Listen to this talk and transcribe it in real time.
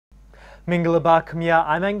Mingala Kumya,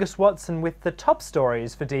 I'm Angus Watson with the top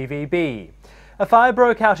stories for DVB. A fire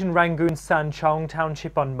broke out in Rangoon's Sanchong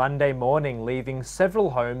township on Monday morning, leaving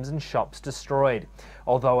several homes and shops destroyed.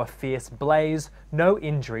 Although a fierce blaze, no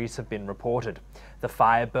injuries have been reported. The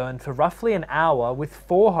fire burned for roughly an hour, with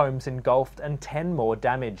 4 homes engulfed and 10 more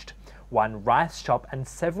damaged. One rice shop and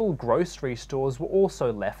several grocery stores were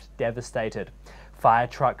also left devastated. Fire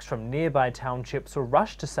trucks from nearby townships were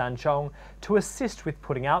rushed to Sanchong to assist with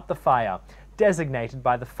putting out the fire, designated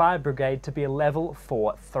by the fire brigade to be a level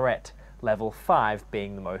 4 threat, level 5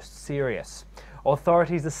 being the most serious.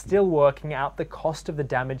 Authorities are still working out the cost of the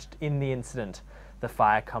damage in the incident. The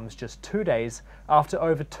fire comes just 2 days after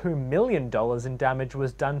over $2 million in damage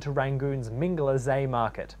was done to Rangoon's Mingala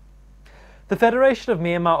market. The Federation of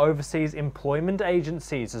Myanmar Overseas Employment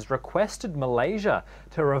Agencies has requested Malaysia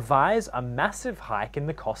to revise a massive hike in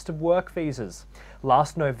the cost of work visas.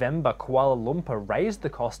 Last November, Kuala Lumpur raised the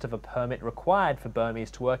cost of a permit required for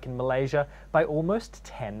Burmese to work in Malaysia by almost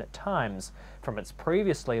 10 times, from its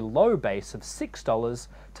previously low base of $6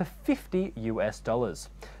 to $50 US.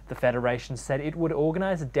 The Federation said it would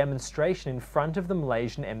organise a demonstration in front of the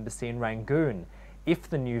Malaysian embassy in Rangoon if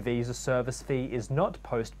the new visa service fee is not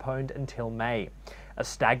postponed until May. A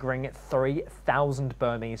staggering 3,000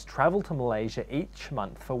 Burmese travel to Malaysia each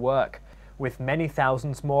month for work, with many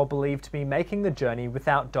thousands more believed to be making the journey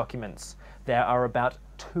without documents. There are about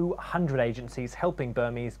 200 agencies helping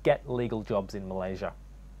Burmese get legal jobs in Malaysia.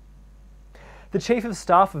 The Chief of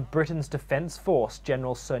Staff of Britain's Defence Force,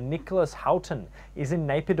 General Sir Nicholas Houghton, is in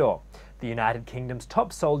Naypyidaw. The United Kingdom's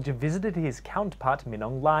top soldier visited his counterpart Min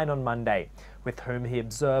Aung Hlaing on Monday, with whom he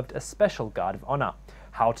observed a special guard of honour.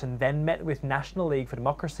 Houghton then met with National League for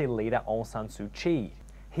Democracy leader Aung San Suu Kyi.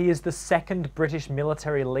 He is the second British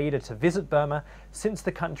military leader to visit Burma since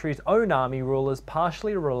the country's own army rulers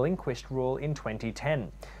partially relinquished rule in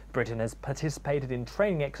 2010. Britain has participated in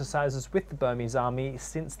training exercises with the Burmese army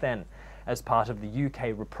since then, as part of the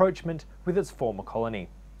UK rapprochement with its former colony.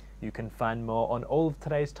 You can find more on all of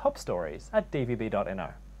today's top stories at dvb.no.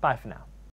 Bye for now.